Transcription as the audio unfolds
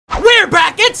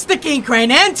It's the King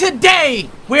Crane, and today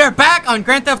we are back on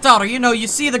Grand Theft Auto. You know, you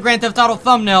see the Grand Theft Auto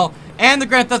thumbnail and the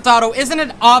Grand Theft Auto. Isn't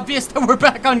it obvious that we're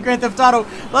back on Grand Theft Auto?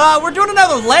 We're doing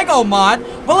another Lego mod.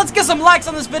 Well, let's get some likes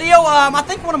on this video. I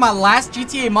think one of my last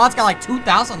GTA mods got like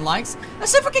 2,000 likes.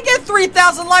 Let's see if we can get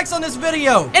 3,000 likes on this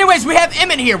video. Anyways, we have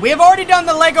Emmet here. We have already done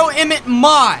the Lego Emmet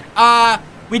mod.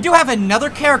 We do have another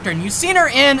character, and you've seen her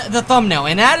in the thumbnail,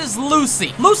 and that is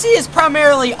Lucy. Lucy is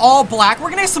primarily all black. We're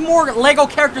gonna get some more Lego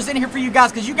characters in here for you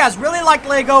guys, because you guys really like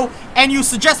Lego, and you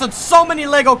suggested so many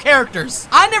Lego characters.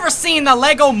 I never seen the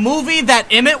Lego movie that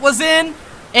Emmet was in,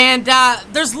 and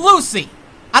there's Lucy.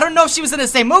 I don't know if she was in the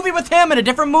same movie with him, in a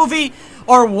different movie,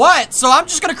 or what, so I'm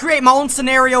just gonna create my own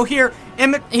scenario here.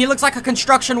 Emmet, he looks like a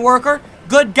construction worker.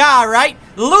 Good guy, right?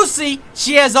 Lucy,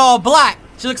 she is all black.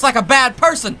 She looks like a bad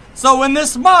person. So in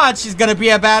this mod, she's gonna be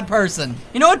a bad person.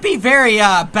 You know, it'd be very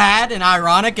bad and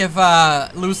ironic if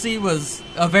Lucy was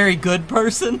a very good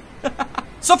person.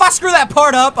 So if I screw that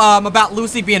part up about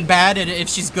Lucy being bad and if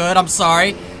she's good, I'm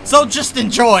sorry. So just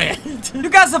enjoy it. You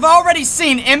guys have already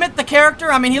seen Emmet, the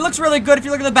character. I mean, he looks really good. If you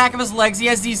look at the back of his legs, he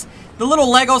has the little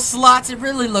Lego slots. It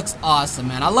really looks awesome,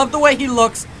 man. I love the way he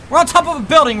looks. We're on top of a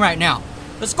building right now.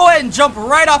 Let's go ahead and jump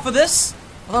right off of this.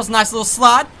 Well, that was a nice little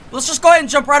slide. Let's just go ahead and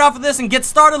jump right off of this and get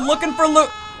started looking for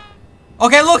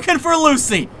looking for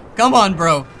Lucy. Come on,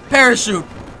 bro. Parachute.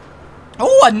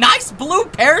 Oh, a nice blue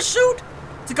parachute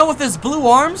to go with his blue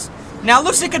arms. Now,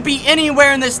 Lucy could be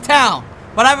anywhere in this town,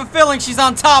 but I have a feeling she's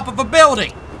on top of a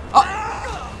building.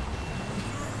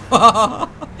 Oh.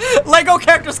 Lego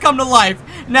characters come to life.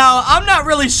 Now, I'm not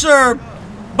really sure,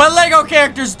 but Lego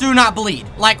characters do not bleed.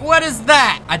 Like, what is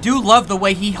that? I do love the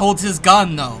way he holds his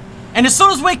gun, though. And as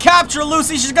soon as we capture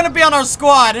Lucy, she's gonna be on our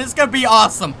squad, and it's gonna be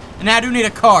awesome. And I do need a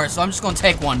car, so I'm just gonna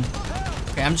take one.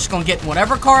 Okay, I'm just gonna get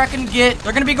whatever car I can get.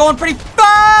 They're gonna be going pretty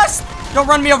fast! Don't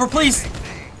run me over, please.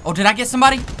 Oh, did I get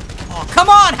somebody? Oh, come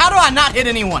on! How do I not hit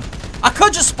anyone? I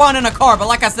could just spawn in a car, but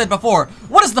like I said before,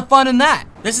 what is the fun in that?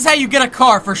 This is how you get a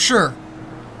car for sure.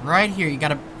 Right here, you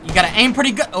gotta aim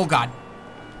pretty good. Oh, God.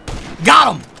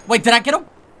 Got him! Wait, did I get him?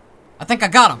 I think I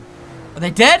got him. Are they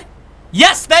dead?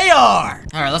 Yes, they are!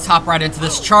 Alright, let's hop right into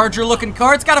this Charger-looking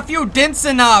car. It's got a few dents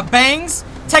and bangs.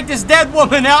 Take this dead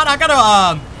woman out. I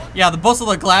gotta, yeah, both of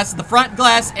the glasses, the front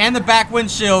glass and the back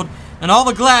windshield, and all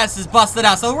the glass is busted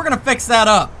out, so we're gonna fix that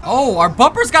up. Oh, our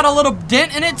bumper's got a little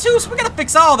dent in it, too, so we gotta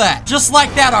fix all that. Just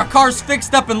like that, our car's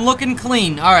fixed up and looking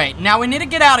clean. Alright, now we need to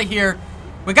get out of here.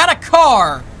 We got a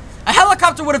car. A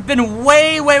helicopter would have been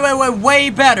way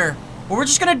better. But we're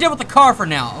just gonna deal with the car for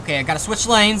now. Okay, I gotta switch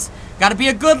lanes. Gotta be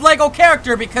a good Lego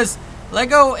character because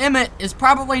Lego Emmet is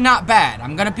probably not bad.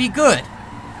 I'm gonna be good.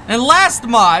 And last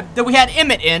mod that we had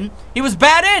Emmet in, he was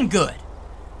bad and good.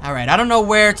 Alright, I don't know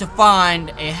where to find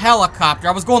a helicopter.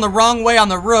 I was going the wrong way on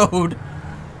the road.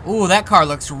 Ooh, that car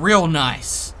looks real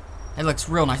nice. It looks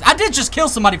real nice. I did just kill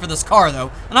somebody for this car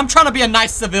though, and I'm trying to be a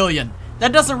nice civilian.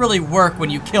 That doesn't really work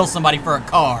when you kill somebody for a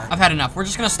car. I've had enough. We're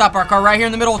just gonna stop our car right here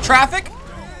in the middle of traffic.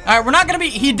 Alright, we're not gonna be,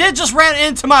 he did just ran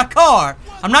into my car.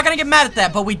 I'm not gonna get mad at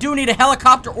that, but we do need a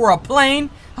helicopter or a plane.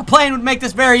 A plane would make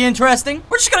this very interesting.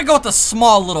 We're just gonna go with a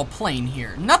small little plane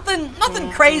here.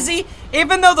 Nothing crazy,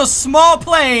 even though the small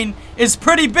plane is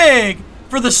pretty big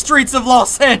for the streets of Los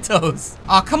Santos.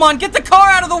 Oh, come on, get the car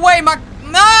out of the way,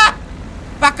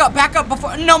 Back up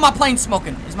before, no, my plane's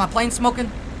smoking. Is my plane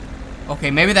smoking? Okay,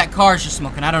 maybe that car's just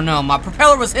smoking, I don't know. My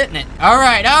propeller was hitting it.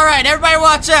 Alright, everybody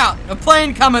watch out. A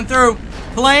plane coming through.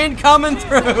 Plane coming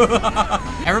through.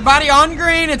 Everybody on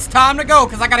green, it's time to go,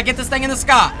 because I gotta get this thing in the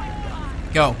sky.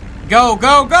 Go.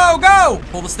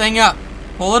 Pull this thing up.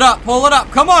 Pull it up.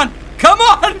 Come on.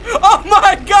 Oh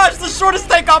my gosh, the shortest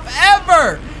takeoff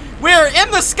ever. We are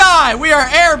in the sky. We are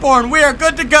airborne. We are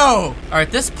good to go.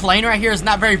 Alright, this plane right here is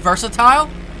not very versatile.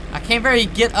 I can't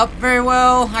get up very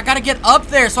well. I gotta get up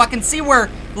there so I can see where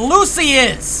Lucy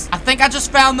is. I think I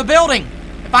just found the building.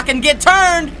 If I can get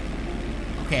turned.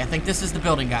 Okay, I think this is the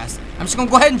building, guys. I'm just gonna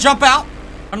go ahead and jump out.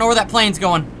 I don't know where that plane's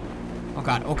going. Oh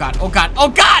God.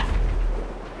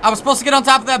 I was supposed to get on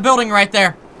top of that building right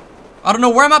there. I don't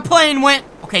know where my plane went.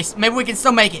 Okay, so maybe we can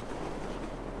still make it.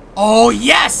 Oh,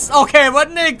 yes! Okay, it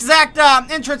wasn't the exact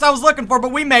entrance I was looking for,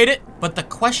 but we made it. But the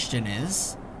question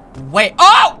is, wait,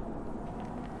 oh!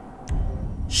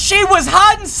 She was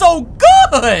hiding so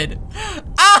good!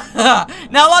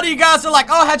 Now a lot of you guys are like,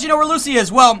 oh, how'd you know where Lucy is?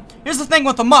 Well, here's the thing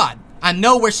with the mod. I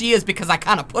know where she is because I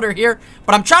kind of put her here,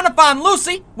 but I'm trying to find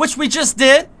Lucy, which we just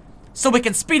did, so we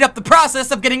can speed up the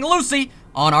process of getting Lucy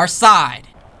on our side.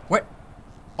 Where?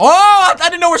 Oh, I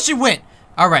didn't know where she went.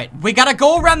 All right, we gotta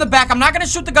go around the back. I'm not gonna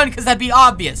shoot the gun because that'd be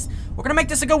obvious. We're gonna make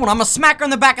this a good one. I'm gonna smack her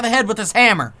in the back of the head with this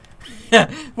hammer.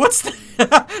 What's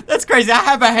that's crazy. I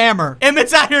have a hammer.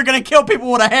 Emmett's out here gonna kill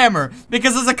people with a hammer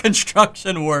because he's a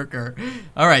construction worker.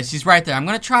 All right, she's right there. I'm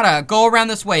gonna try to go around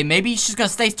this way. Maybe she's gonna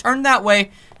stay turned that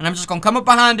way, and I'm just gonna come up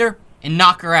behind her and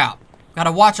knock her out.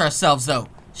 Gotta watch ourselves, though.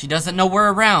 She doesn't know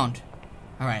we're around.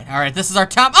 All right, this is our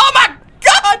time. Oh my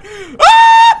God!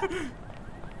 Ah!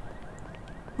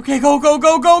 Okay, go.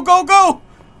 Oh,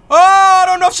 I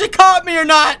don't know if she caught me or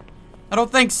not. I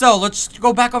don't think so. Let's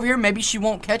go back over here. Maybe she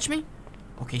won't catch me.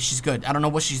 Okay, she's good. I don't know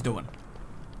what she's doing.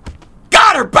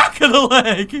 Got her back of the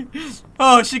leg.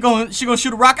 Oh, she gonna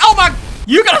shoot a rock. Oh my!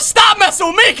 You gotta stop messing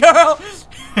with me, girl.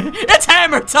 It's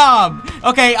hammer time.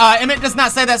 Okay, Emmett does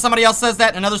not say that. Somebody else says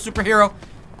that. Another superhero.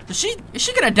 Is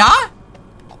she gonna die?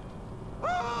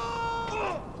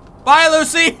 Bye,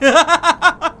 Lucy.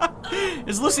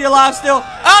 Is Lucy alive still?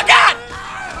 Oh God!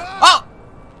 Oh,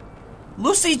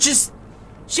 Lucy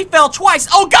she fell twice.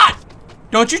 Oh God!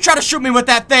 Don't you try to shoot me with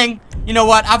that thing. You know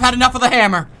what? I've had enough of the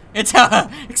hammer. It's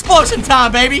explosion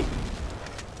time, baby.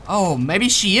 Oh, maybe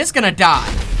she is gonna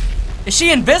die. Is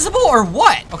she invisible or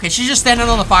what? Okay, she's just standing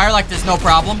on the fire like there's no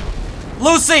problem.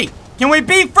 Lucy, can we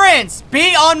be friends?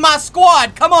 Be on my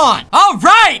squad, come on. All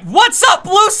right, what's up,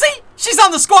 Lucy? She's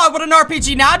on the squad with an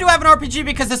RPG. Now, I do have an RPG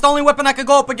because it's the only weapon I could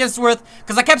go up against her with,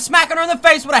 because I kept smacking her in the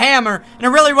face with a hammer, and it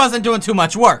really wasn't doing too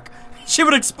much work. She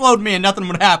would explode me and nothing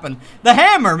would happen. The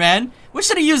hammer, man. We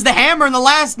should have used the hammer in the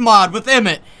last mod with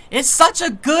Emmett. It's such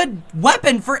a good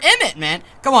weapon for Emmett, man.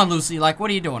 Come on, Lucy, like, what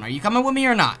are you doing? Are you coming with me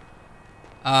or not?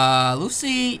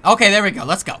 Lucy. Okay, there we go.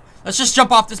 Let's go. Let's just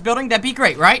jump off this building. That'd be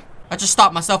great, right? I just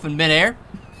stopped myself in midair.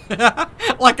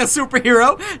 Like a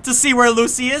superhero to see where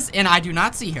Lucy is, and I do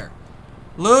not see her.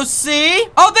 Lucy.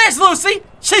 Oh, there's Lucy.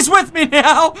 She's with me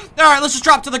now. All right, let's just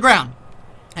drop to the ground.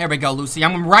 There we go, Lucy.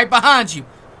 I'm right behind you.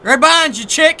 Right behind you,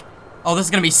 chick. Oh, this is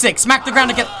gonna be sick. Smack the ground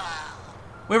together.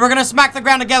 We were gonna smack the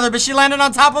ground together, but she landed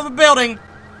on top of a building. All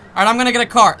right, I'm gonna get a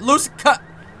car. Lucy,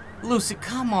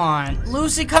 come on.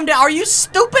 Lucy, come down. Are you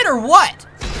stupid or what?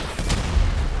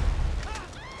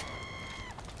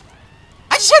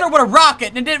 I just hit her with a rocket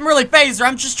and it didn't really phase her.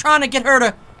 I'm just trying to get her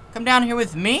to come down here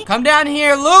with me. Come down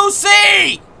here,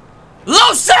 Lucy!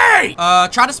 Lucy!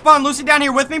 Try to spawn Lucy down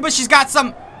here with me, but she's got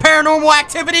some paranormal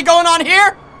activity going on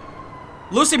here.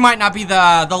 Lucy might not be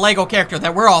the Lego character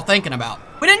that we're all thinking about.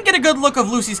 We didn't get a good look of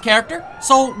Lucy's character,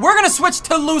 so we're gonna switch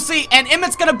to Lucy, and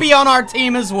Emmett's gonna be on our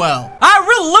team as well. All right,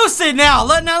 we're Lucy now.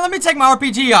 Let me take my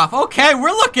RPG off. Okay, we're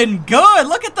looking good.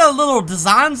 Look at the little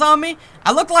designs on me.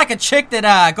 I look like a chick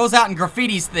that goes out and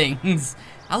graffitis things.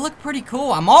 I look pretty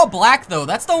cool. I'm all black, though.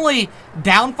 That's the only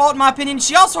downfall, in my opinion.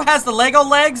 She also has the Lego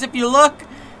legs, if you look.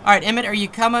 All right, Emmett, are you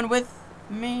coming with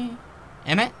me?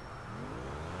 Emmett?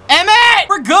 Emmett!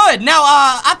 We're good. Now,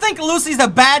 I think Lucy's a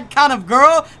bad kind of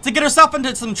girl to get herself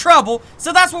into some trouble,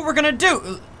 so that's what we're gonna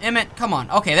do. Emmett, come on.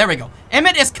 Okay, there we go.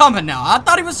 Emmett is coming now. I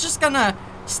thought he was just gonna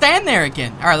stand there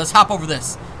again. All right, let's hop over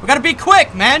this. We gotta be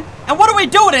quick, man. And what are we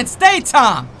doing? It's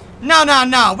daytime.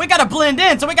 No. We gotta blend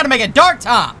in, so we gotta make it dark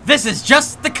time. This is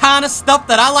just the kind of stuff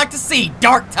that I like to see,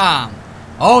 dark time.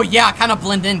 Oh, yeah, I kind of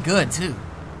blend in good, too.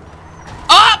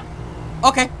 Up!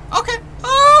 Okay.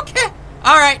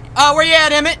 All right, where you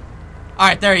at, Emmett? All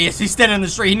right, there he is. He's standing in the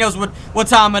street. He knows what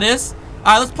time it is.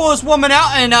 All right, let's pull this woman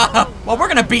out, and, well, we're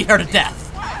gonna beat her to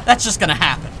death. That's just gonna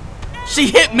happen. She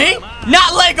hit me,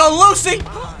 not Lego Lucy.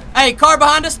 Hey, car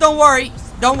behind us, don't worry.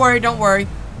 Don't worry.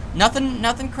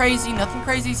 Nothing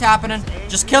crazy's happening.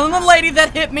 Just killing the lady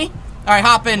that hit me. All right,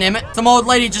 hop in, Emmett. Some old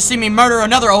lady just seen me murder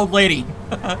another old lady.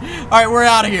 All right, we're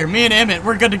out of here. Me and Emmett,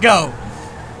 we're good to go.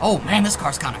 Oh, man, this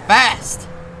car's kind of fast.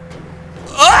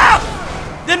 Ah!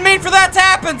 Didn't mean for that to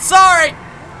happen, sorry.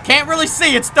 Can't really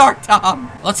see, it's dark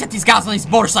time. Let's hit these guys on these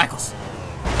motorcycles.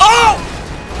 Oh!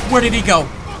 Where did he go?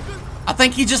 I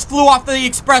think he just flew off the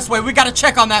expressway. We gotta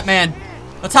check on that man.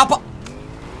 Let's hop up.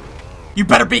 You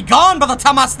better be gone by the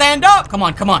time I stand up. Come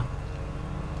on.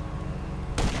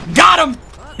 Got him!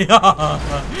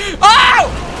 Oh!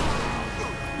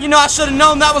 You know, I should have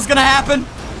known that was gonna happen.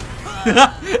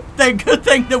 Good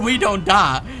thing that we don't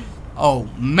die. Oh,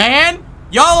 man.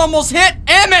 Y'all almost hit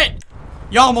Emmett!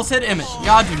 Y'all do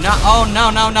not. Oh, no.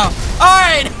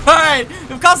 Alright.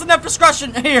 We've caused enough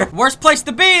discussion here. Worst place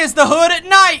to be is the hood at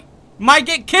night. Might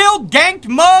get killed, ganked,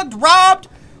 mugged, robbed,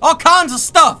 all kinds of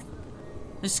stuff.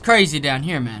 This is crazy down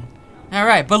here, man.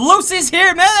 Alright, but Lucy's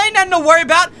here, man. Ain't nothing to worry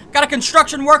about. Got a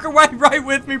construction worker right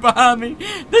with me behind me.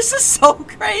 This is so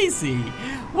crazy.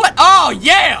 What? Oh,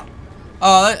 yeah!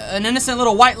 An innocent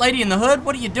little white lady in the hood?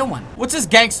 What are you doing? What's this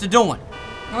gangster doing?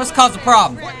 Let's cause a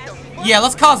problem. Yeah,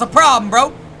 let's cause a problem,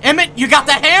 bro. Emmett, you got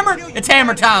that hammer? It's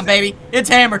hammer time, baby. It's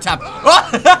hammer time.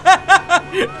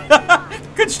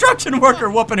 Construction worker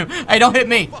whooping him. Hey, don't hit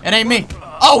me. It ain't me.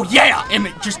 Oh, yeah.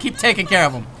 Emmett, just keep taking care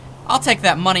of him. I'll take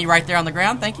that money right there on the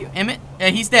ground. Thank you. Emmett,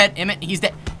 he's dead. Emmett, he's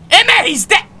dead. Emmett, he's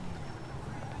dead.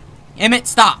 Emmett,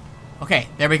 stop. Okay,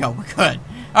 there we go. We're good.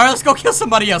 All right, let's go kill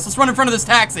somebody else. Let's run in front of this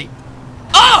taxi.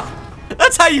 Oh!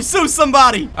 That's how you sue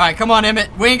somebody. All right, come on,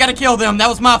 Emmett. We ain't got to kill them. That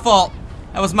was my fault.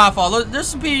 That was my fault. There's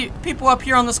some people up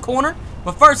here on this corner.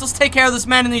 But first, let's take care of this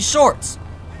man in these shorts.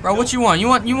 Bro, what you want? You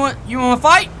want to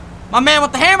fight? My man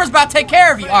with the hammer's about to take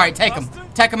care of you. All right, take him.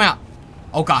 Take him out.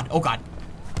 Oh, God. Oh, God.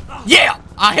 Yeah!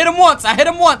 I hit him once. I hit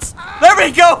him once. There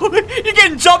we go. You're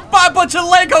getting jumped by a bunch of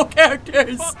Lego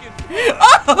characters.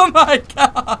 Oh, my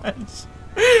gosh.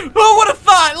 Who would have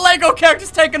thought Lego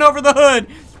characters taking over the hood?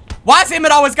 Why has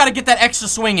Emmett always got to get that extra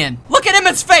swing in? Look at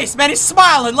Emmett's face, man. He's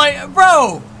smiling. Like,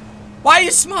 bro, why are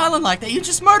you smiling like that? You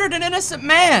just murdered an innocent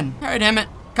man. All right, Emmett.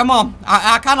 Come on.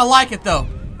 I kind of like it, though.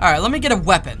 All right, let me get a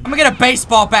weapon. I'm going to get a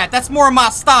baseball bat. That's more of my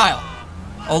style.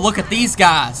 Oh, look at these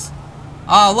guys.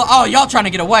 Oh, y'all trying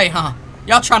to get away, huh?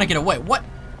 Y'all trying to get away. What?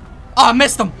 Oh, I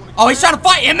missed him. Oh, he's trying to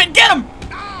fight. Emmett, get him.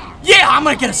 Yeah, I'm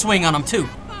going to get a swing on him, too.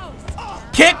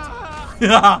 Kicked.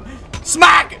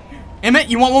 Smack. Emmett,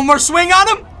 you want one more swing on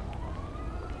him?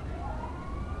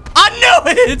 I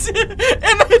knew it!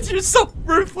 Emmett, you're so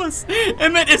ruthless.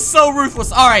 Emmett is so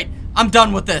ruthless. All right, I'm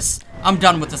done with this. I'm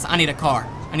done with this. I need a car.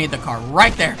 I need the car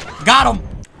right there. Got him.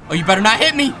 Oh, you better not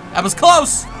hit me. That was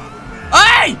close.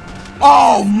 Hey!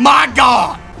 Oh, my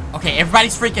God. Okay,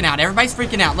 everybody's freaking out. Everybody's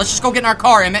freaking out. Let's just go get in our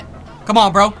car, Emmett. Come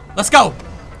on, bro. Let's go.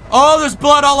 Oh, there's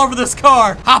blood all over this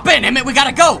car. Hop in, Emmett. We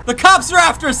gotta go. The cops are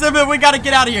after us, Emmett. We gotta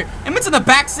get out of here. Emmett's in the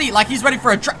back seat like he's ready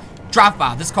for a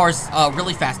drive-by. This car's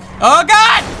really fast. Oh,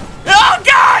 God! Oh,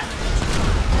 God!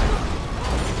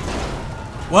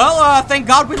 Well, thank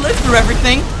God we lived through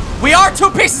everything. We are 2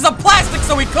 pieces of plastic,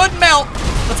 so we could melt.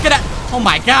 Let's get out. Oh,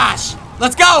 my gosh.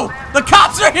 Let's go. The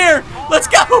cops are here. Let's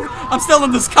go. I'm still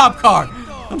in this cop car.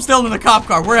 I'm still in the cop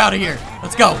car. We're out of here.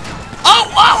 Let's go.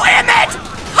 Oh, Emmett!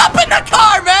 Hop in the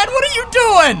car, man. What are you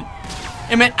doing?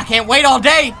 Emmett, I can't wait all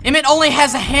day. Emmett only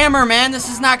has a hammer, man. This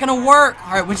is not going to work.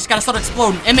 All right, we just got to start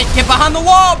exploding. Emmett, get behind the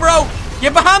wall, bro.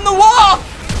 Get behind the wall.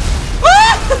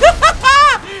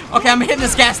 Okay, I'm hitting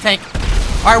this gas tank.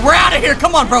 All right, we're out of here.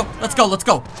 Come on, bro. Let's go. Let's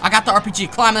go. I got the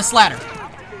RPG. Climb this ladder.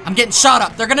 I'm getting shot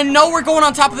up. They're going to know we're going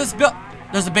on top of this building.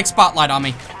 There's a big spotlight on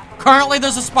me. Currently,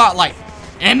 there's a spotlight.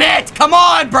 Emmett, come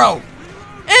on, bro.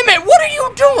 Emmett, what are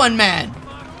you doing, man?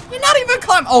 You're not even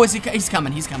climbing. Oh, is he? He's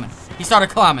coming. He's coming. He started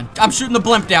climbing. I'm shooting the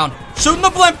blimp down. Shooting the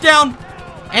blimp down.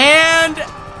 And,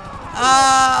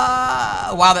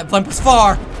 wow, that blimp is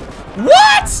far.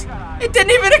 What? It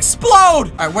didn't even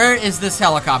explode. All right, where is this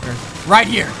helicopter? Right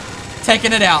here.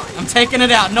 Taking it out. I'm taking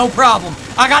it out. No problem.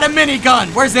 I got a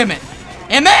minigun. Where's Emmett?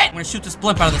 Emmett! I'm gonna shoot this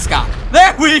blimp out of the sky.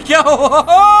 There we go.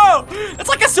 Oh, it's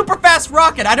like a super fast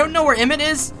rocket. I don't know where Emmett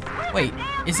is. Wait,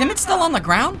 is Emmett still on the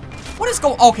ground? What is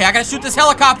going? Okay, I gotta shoot this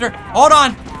helicopter. Hold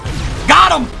on.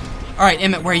 Got him. All right,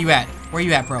 Emmett, where you at? Where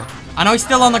you at, bro? I know he's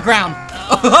still on the ground.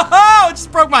 Oh, it just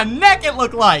broke my neck, it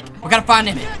looked like. We gotta find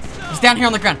Emmett. He's down here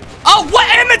on the ground. Oh, what?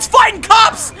 Emmett's fighting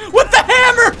cops with the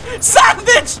hammer.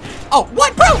 Savage. Oh,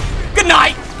 what, bro? Good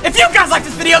night. If you guys like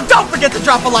this video, don't forget to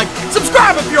drop a like.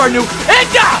 Subscribe if you are new. And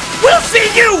we'll see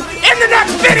you in the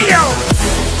next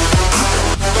video.